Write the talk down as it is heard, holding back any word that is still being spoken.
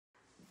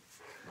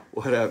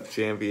What up,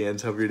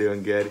 champions? Hope you're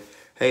doing good.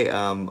 Hey,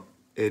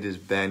 it is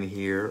Ben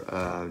here.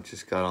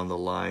 Just got on the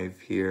live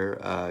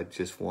here.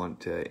 Just want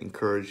to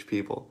encourage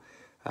people.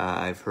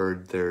 I've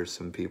heard there's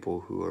some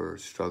people who are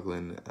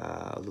struggling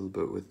a little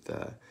bit with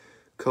the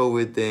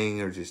COVID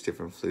thing or just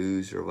different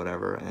flus or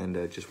whatever,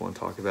 and just want to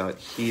talk about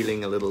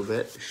healing a little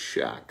bit.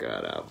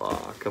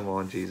 Shakadaba. Come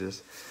on,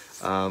 Jesus.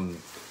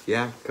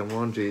 Yeah, come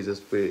on,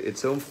 Jesus.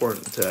 It's so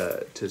important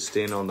to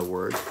stand on the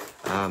word.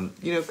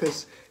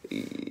 Because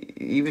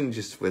even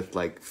just with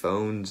like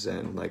phones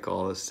and like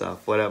all this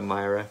stuff. What up,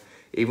 Myra?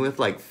 Even with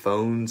like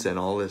phones and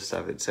all this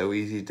stuff, it's so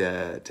easy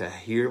to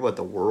hear what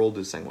the world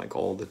is saying like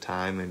all the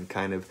time and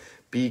kind of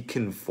be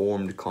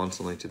conformed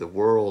constantly to the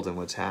world and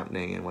what's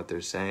happening and what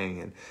they're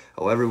saying. And,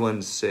 oh,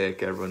 everyone's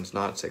sick, everyone's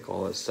not sick,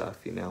 all this stuff,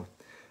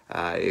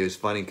 It was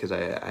funny because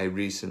I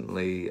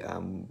recently,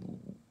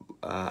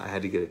 I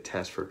had to get a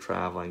test for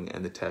traveling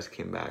and the test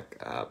came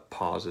back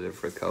positive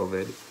for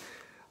COVID.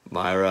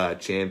 Myra,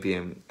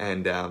 champion,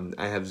 and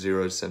I have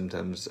 0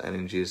 symptoms, and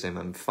in Jesus' name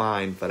I'm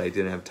fine, but I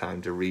didn't have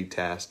time to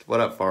retest.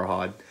 What up,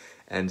 Farhad?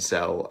 And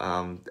so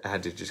I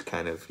had to just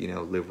kind of,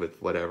 live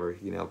with whatever,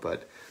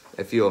 but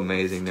I feel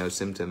amazing, no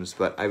symptoms.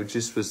 But I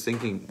just was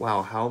thinking,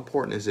 wow, how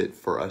important is it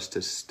for us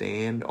to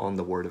stand on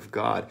the Word of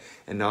God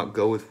and not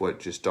go with what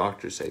just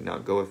doctors say,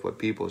 not go with what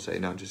people say,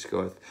 not just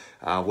go with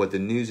what the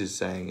news is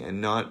saying, and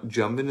not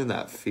jump into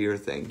that fear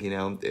thing.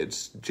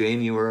 It's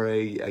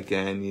January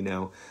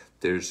again,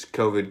 there's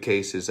COVID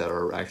cases that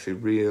are actually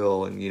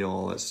real and,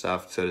 all that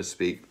stuff, so to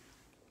speak.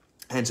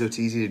 And so it's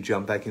easy to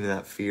jump back into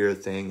that fear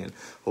thing and,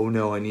 oh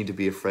no, I need to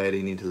be afraid,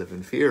 I need to live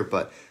in fear.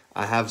 But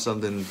I have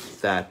something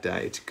that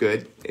it's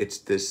good. It's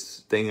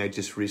this thing I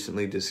just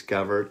recently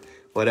discovered.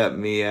 What up,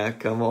 Mia?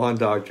 Come on,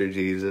 Dr.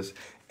 Jesus.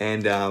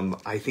 And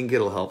I think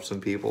it'll help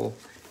some people.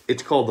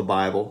 It's called the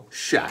Bible.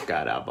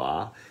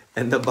 Shakadaba.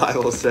 And the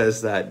Bible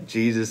says that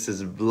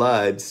Jesus'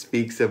 blood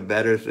speaks of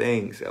better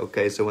things.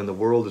 Okay, so when the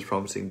world is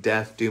promising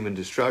death, doom, and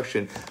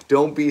destruction,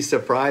 don't be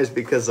surprised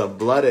because the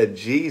blood of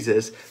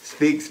Jesus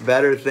speaks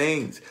better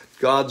things.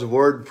 God's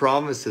word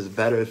promises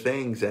better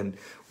things, and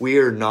we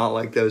are not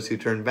like those who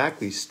turn back.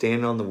 We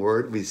stand on the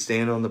word. We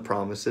stand on the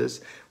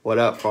promises. What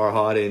up,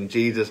 Farhad? In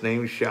Jesus'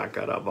 name,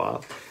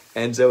 Shakadaba.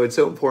 And so it's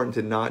so important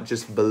to not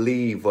just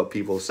believe what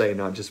people say,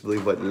 not just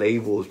believe what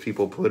labels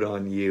people put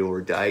on you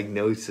or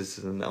diagnoses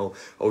and,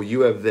 oh,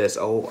 you have this,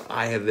 oh,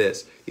 I have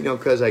this.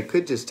 Because I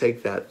could just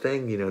take that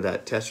thing,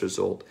 that test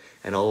result,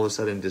 and all of a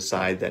sudden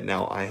decide that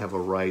now I have a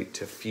right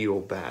to feel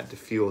bad, to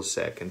feel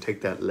sick, and take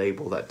that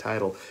label, that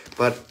title.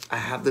 But I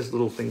have this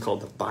little thing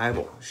called the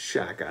Bible,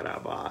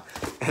 Shakaraba,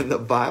 and the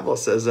Bible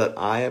says that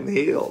I am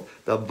healed.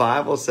 The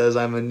Bible says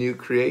I'm a new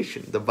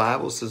creation. The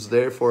Bible says,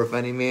 therefore, if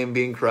any man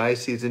be in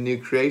Christ, he's a new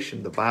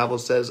creation. The Bible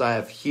says I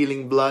have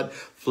healing blood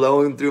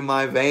flowing through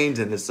my veins,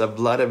 and it's the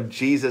blood of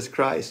Jesus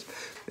Christ.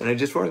 And I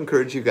just want to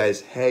encourage you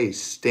guys, hey,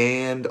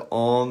 stand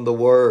on the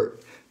word.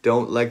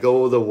 Don't let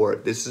go of the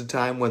word. This is a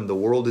time when the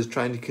world is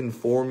trying to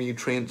conform you,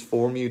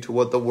 transform you to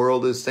what the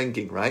world is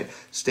thinking, right?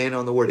 Stand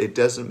on the word. It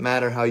doesn't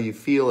matter how you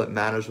feel. It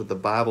matters what the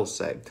Bible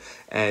says.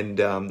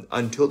 And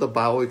until the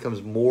Bible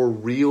becomes more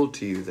real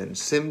to you than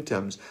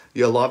symptoms,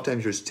 a lot of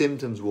times your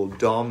symptoms will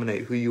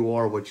dominate who you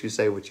are, what you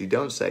say, what you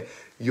don't say.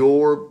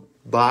 Your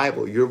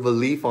Bible, your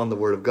belief on the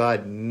Word of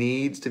God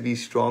needs to be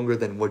stronger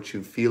than what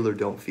you feel or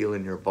don't feel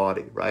in your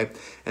body, right?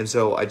 And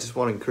so I just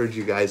want to encourage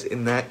you guys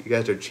in that. You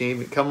guys are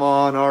champion. Come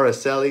on,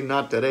 Araceli,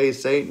 not today,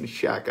 Satan.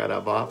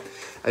 Shakadaba.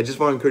 I just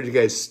want to encourage you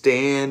guys,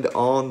 stand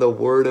on the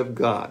Word of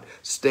God.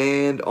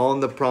 Stand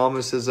on the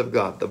promises of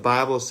God. The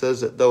Bible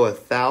says that though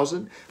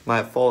 1,000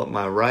 might fall at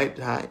my right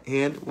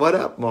hand, what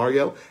up,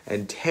 Mario?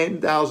 And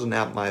 10,000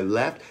 at my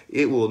left,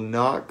 it will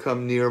not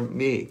come near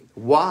me.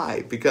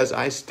 Why? Because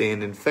I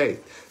stand in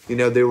faith.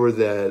 There were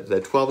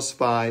the 12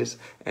 spies,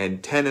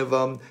 and 10 of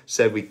them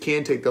said we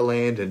can't take the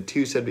land, and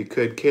 2 said we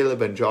could.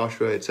 Caleb and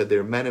Joshua, it said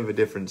they're men of a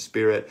different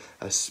spirit,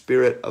 a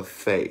spirit of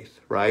faith,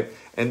 right?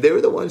 And they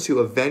were the ones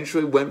who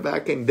eventually went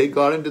back and they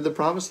got into the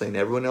promised land.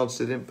 Everyone else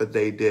didn't, but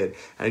they did.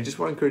 And I just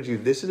want to encourage you,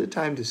 this is a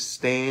time to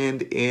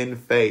stand in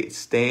faith.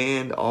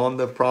 Stand on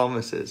the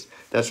promises.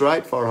 That's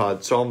right,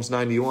 Farhad. Psalms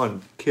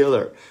 91,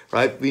 killer,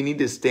 right? We need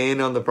to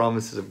stand on the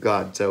promises of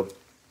God. So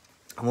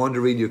I wanted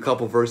to read you a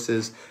couple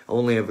verses. I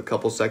only have a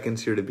couple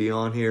seconds here to be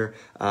on here.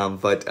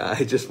 But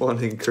I just want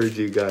to encourage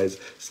you guys,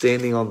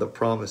 standing on the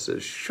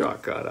promises.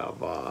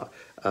 Shakadaba.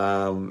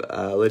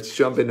 Let's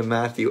jump into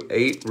Matthew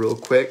 8 real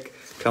quick.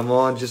 Come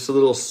on, just a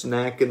little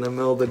snack in the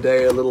middle of the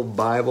day, a little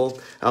Bible.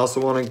 I also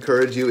want to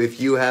encourage you, if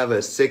you have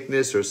a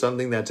sickness or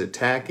something that's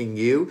attacking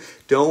you,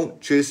 don't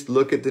just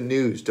look at the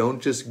news.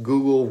 Don't just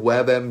Google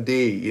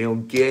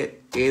WebMD.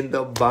 Get in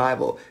the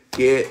Bible.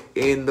 Get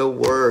in the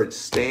Word.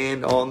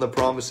 Stand on the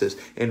promises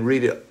and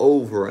read it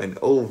over and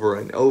over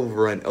and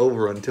over and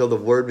over until the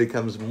Word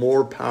becomes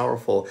more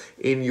powerful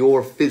in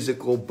your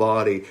physical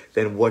body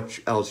than what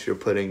else you're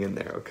putting in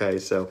there. Okay,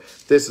 so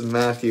this is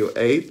Matthew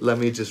 8. Let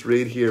me just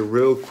read here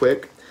real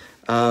quick.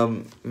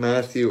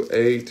 Matthew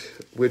 8.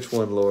 Which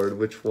one, Lord?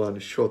 Which one?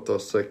 Shoto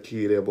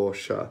sakire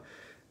bosha.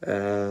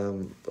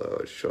 I'm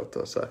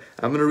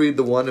going to read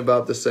the one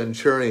about the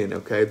centurion,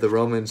 okay? The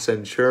Roman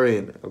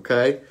centurion,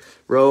 okay?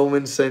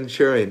 Roman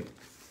centurion.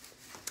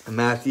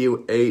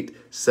 Matthew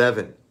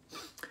 8:7.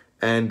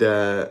 And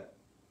there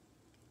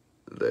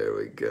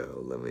we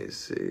go. Let me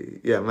see.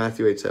 Yeah,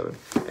 Matthew 8:7.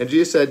 And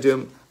Jesus said to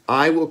him,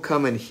 I will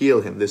come and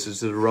heal him. This is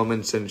the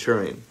Roman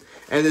centurion.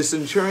 And the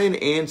centurion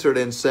answered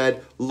and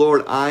said,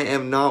 Lord, I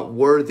am not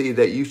worthy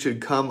that you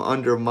should come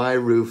under my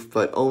roof,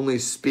 but only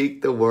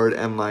speak the word,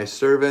 and my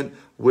servant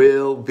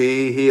will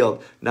be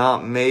healed.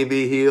 Not may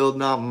be healed,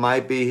 not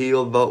might be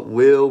healed, but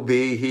will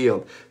be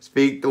healed.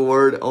 Speak the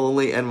word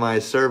only, and my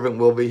servant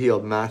will be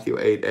healed. Matthew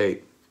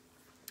 8:8.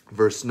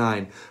 Verse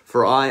 9,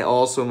 for I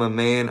also am a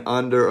man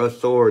under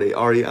authority.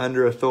 Are you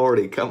under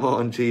authority? Come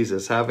on,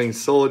 Jesus. Having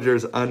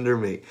soldiers under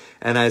me.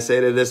 And I say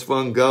to this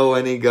one, go,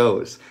 and he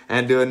goes.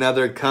 And to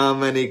another,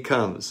 come, and he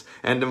comes.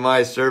 And to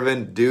my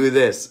servant, do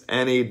this,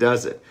 and he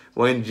does it.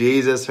 When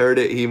Jesus heard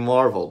it, he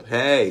marveled.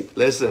 Hey,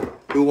 listen,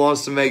 who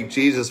wants to make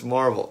Jesus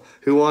marvel?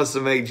 Who wants to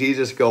make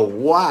Jesus go,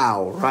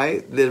 wow,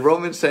 right? The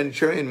Roman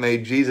centurion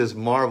made Jesus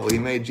marvel. He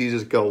made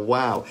Jesus go,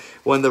 wow.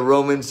 When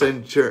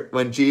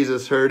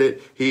Jesus heard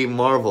it, he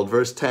marveled.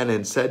 Verse 10,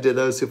 and said to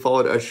those who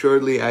followed,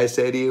 assuredly, I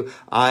say to you,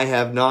 I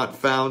have not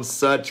found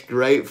such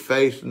great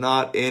faith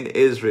not in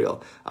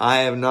Israel. I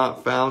have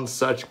not found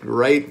such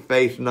great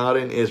faith not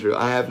in Israel.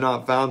 I have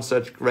not found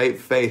such great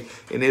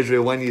faith in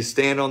Israel. When you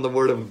stand on the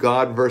word of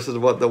God versus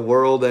what the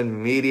world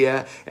and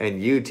media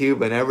and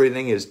YouTube and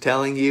everything is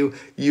telling you,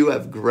 you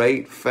have great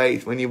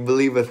faith. When you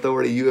believe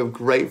authority, you have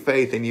great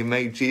faith, and you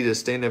make Jesus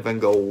stand up and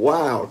go,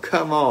 wow,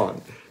 come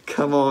on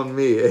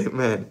me,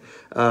 amen.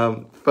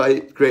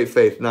 Great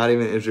faith, not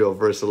even Israel,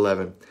 verse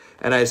 11.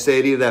 And I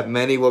say to you that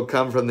many will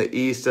come from the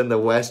east and the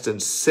west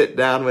and sit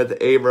down with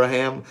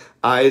Abraham,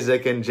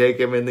 Isaac, and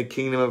Jacob in the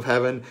kingdom of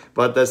heaven.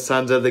 But the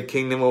sons of the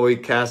kingdom will be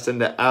cast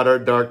into outer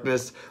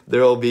darkness.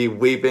 There will be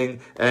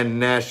weeping and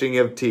gnashing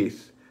of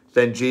teeth.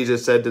 Then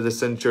Jesus said to the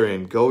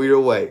centurion, go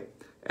your way,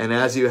 and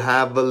as you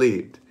have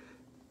believed,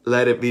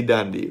 let it be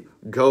done to you.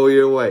 Go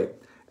your way,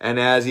 and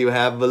as you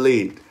have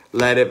believed,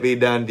 let it be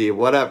done to you.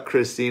 What up,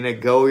 Christina?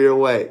 Go your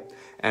way.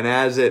 And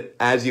as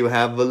you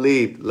have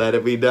believed, let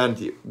it be done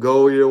to you.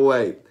 Go your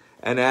way.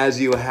 And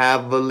as you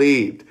have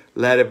believed,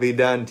 let it be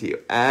done to you.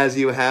 As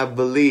you have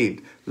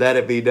believed, let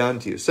it be done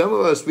to you. Some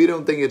of us, we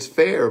don't think it's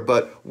fair,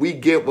 but we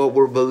get what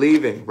we're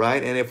believing,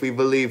 right? And if we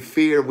believe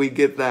fear, we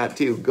get that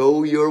too.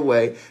 Go your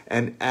way.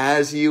 And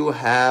as you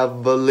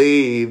have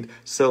believed,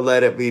 so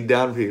let it be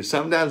done for you.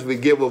 Sometimes we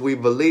get what we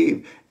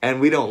believe, and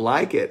we don't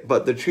like it.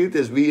 But the truth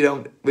is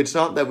it's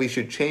not that we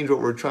should change what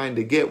we're trying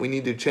to get. We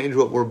need to change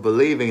what we're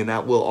believing, and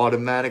that will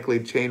automatically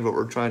change what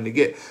we're trying to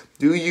get.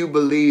 Do you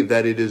believe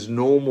that it is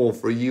normal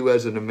for you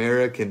as an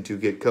American to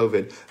get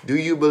COVID? Do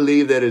you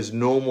believe that it's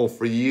normal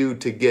for you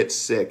to get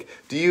sick?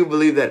 Do you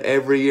believe that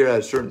every year at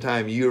a certain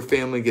time your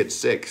family gets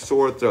sick,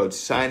 sore throats,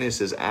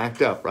 sinuses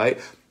act up, right?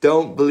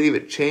 Don't believe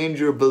it. Change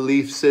your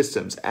belief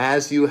systems.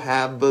 As you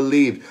have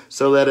believed,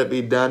 so let it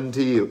be done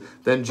to you.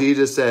 Then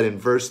Jesus said in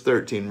verse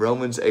 13,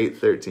 Romans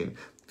 8:13,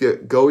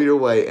 go your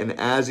way, and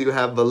as you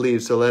have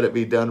believed, so let it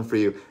be done for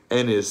you.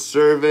 And his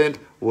servant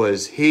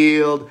was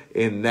healed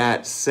in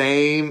that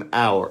same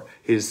hour.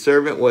 His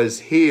servant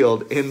was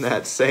healed in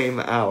that same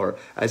hour.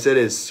 I said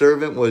his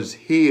servant was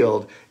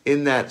healed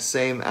in that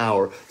same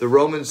hour. The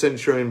Roman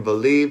centurion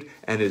believed,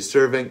 and his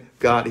servant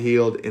got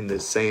healed in the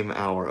same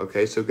hour.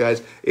 Okay, so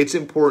guys, it's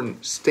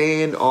important.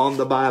 Stand on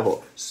the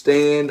Bible.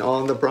 Stand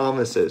on the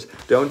promises.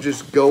 Don't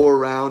just go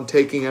around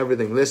taking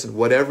everything. Listen,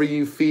 whatever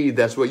you feed,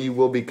 that's what you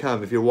will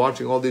become. If you're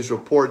watching all these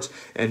reports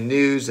and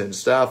news and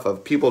stuff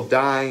of people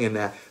dying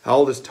and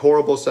all this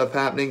horrible stuff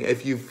happening,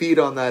 if you feed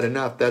on that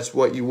enough, that's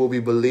what you will be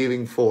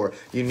believing for.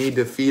 You need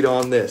to feed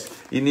on this.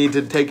 You need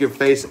to take your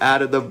face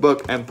out of the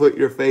book and put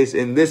your face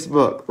in this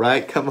book,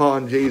 right? Come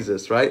on,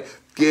 Jesus, right?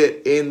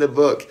 Get in the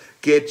book.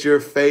 Get your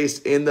face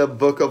in the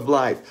book of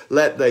life.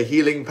 Let the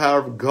healing power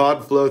of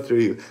God flow through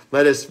you.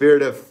 Let a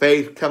spirit of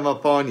faith come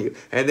upon you.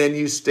 And then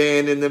you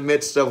stand in the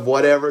midst of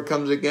whatever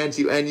comes against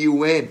you and you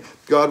win.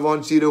 God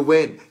wants you to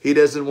win. He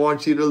doesn't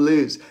want you to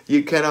lose.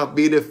 You cannot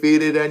be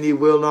defeated and you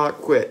will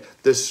not quit.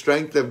 The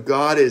strength of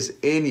God is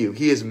in you.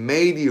 He has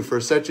made you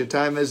for such a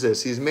time as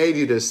this. He's made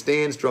you to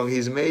stand strong.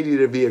 He's made you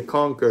to be a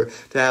conqueror,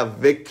 to have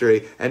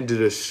victory, and to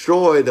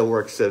destroy the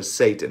works of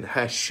Satan.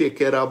 It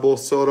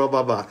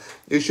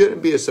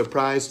shouldn't be a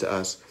surprise to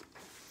us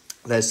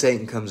that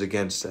Satan comes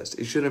against us.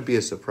 It shouldn't be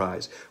a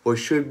surprise. What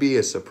should be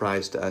a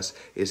surprise to us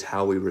is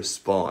how we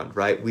respond,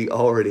 right? We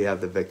already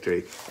have the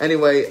victory.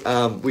 Anyway,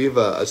 we have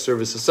a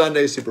service this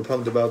Sunday. Super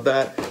pumped about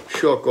that.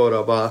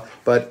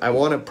 But I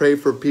want to pray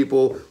for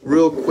people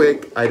real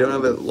quick. I don't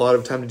have a lot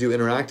of time to do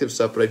interactive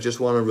stuff, but I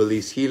just want to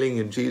release healing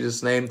in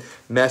Jesus' name.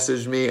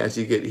 Message me as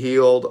you get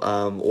healed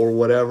or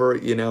whatever,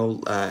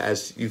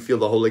 as you feel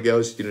the Holy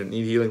Ghost. You don't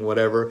need healing,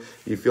 whatever.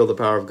 You feel the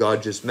power of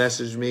God, just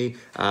message me.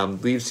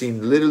 We've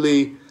seen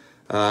literally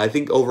I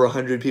think over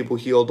 100 people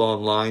healed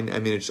online. I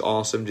mean, it's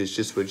awesome. It's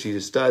just what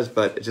Jesus does.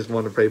 But I just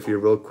want to pray for you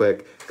real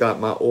quick. Got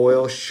my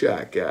oil.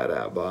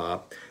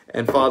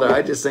 And Father,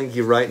 I just thank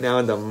you right now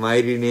in the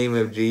mighty name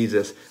of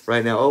Jesus.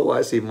 Right now, oh,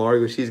 I see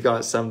Margot, she's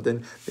got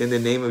something. In the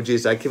name of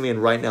Jesus, I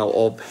command right now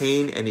all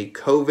pain, any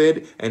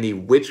COVID, any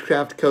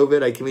witchcraft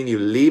COVID. I command you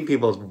leave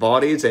people's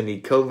bodies, any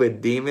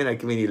COVID demon. I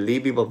command you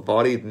leave people's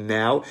bodies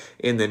now.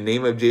 In the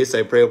name of Jesus,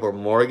 I pray over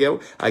Margot.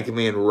 I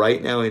command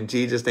right now in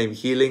Jesus' name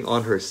healing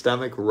on her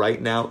stomach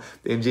right now.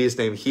 In Jesus'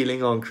 name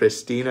healing on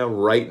Christina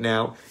right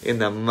now. In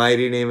the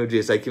mighty name of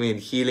Jesus, I command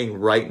healing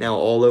right now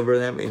all over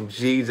them. In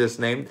Jesus'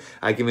 name,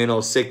 I command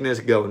all sickness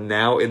go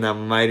now. In the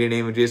mighty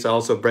name of Jesus, I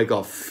also break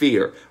off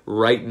fear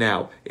right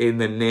now. In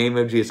the name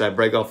of Jesus, I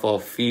break off all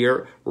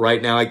fear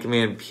right now. I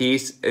command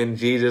peace in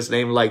Jesus'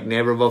 name like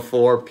never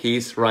before.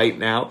 Peace right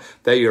now.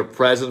 That your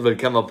presence would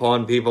come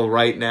upon people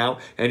right now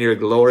and your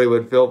glory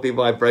would fill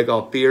people. I break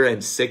off fear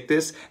and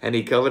sickness and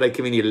COVID. I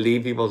command you to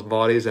leave people's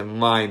bodies and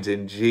minds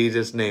in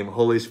Jesus' name.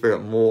 Holy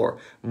Spirit, more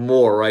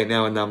right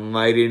now in the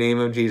mighty name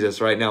of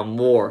Jesus. Right now,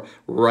 more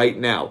right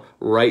now.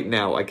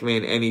 I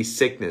command any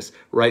sickness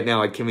right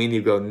now. I command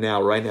you go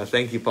now, right now.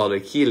 Thank you, Father.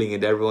 Healing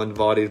into everyone's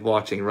bodies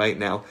watching right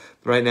now.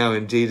 Right now,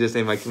 in Jesus'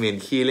 name, I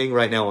command healing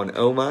right now on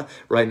Oma.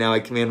 Right now,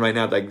 I command right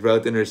now that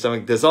growth in her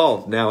stomach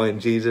dissolve now in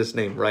Jesus'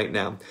 name right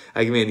now.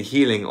 I command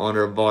healing on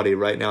her body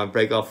right now. I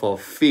break off all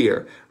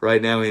fear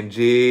right now in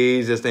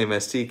Jesus' name.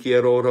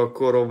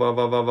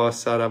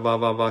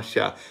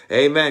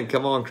 Amen.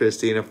 Come on,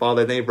 Christina.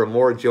 Father, thank you for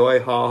more joy.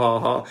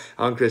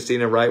 On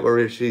Christina right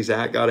where she's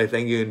at. God, I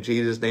thank you in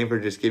Jesus' name for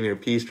just giving her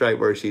peace right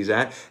where she's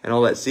at. And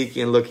all that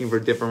seeking and looking for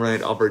different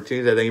right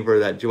opportunities. I thank you for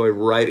that joy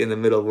right in the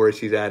middle of where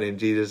she's at in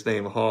Jesus'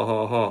 name.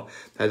 I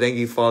thank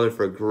you, Father,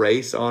 for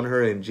grace on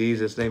her in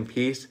Jesus' name.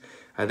 Peace.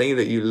 I thank you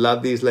that you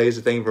love these ladies.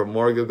 I thank you for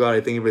Margot, God.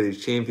 I thank you for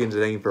these champions. I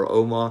thank you for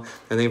Oma.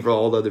 I thank you for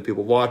all the other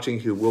people watching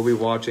who will be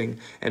watching.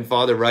 And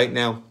Father, right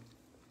now,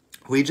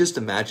 we just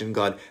imagine,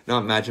 God,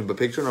 not imagine, but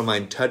picture in our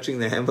mind touching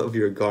the hem of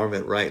your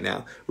garment right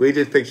now. We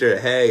just picture,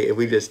 hey, if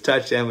we just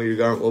touch the hem of your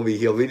garment, we'll be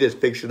healed. We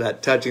just picture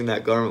that, touching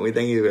that garment. We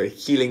thank you for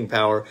healing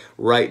power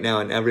right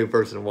now in every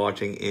person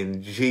watching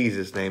in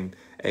Jesus' name.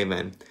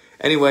 Amen.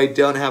 Anyway,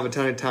 don't have a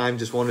ton of time.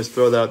 Just want to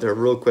throw that out there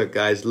real quick,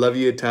 guys. Love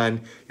you a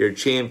ton. You're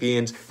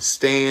champions.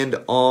 Stand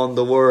on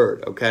the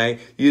word, okay?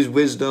 Use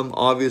wisdom,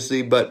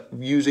 obviously, but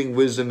using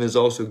wisdom is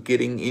also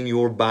getting in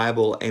your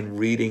Bible and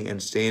reading and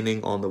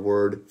standing on the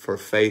word for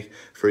faith,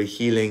 for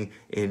healing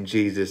in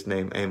Jesus'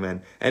 name.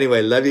 Amen.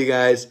 Anyway, love you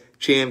guys.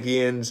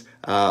 Champions.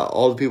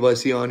 All the people I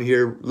see on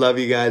here, love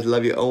you guys.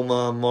 Love you,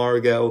 Oma,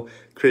 Margot,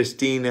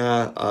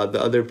 Christina,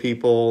 the other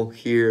people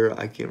here.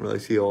 I can't really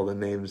see all the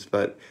names,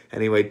 but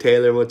anyway,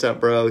 Taylor, what's up,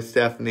 bro?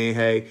 Stephanie,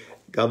 hey,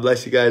 God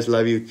bless you guys.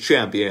 Love you.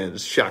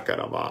 Champions.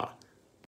 Shakarama.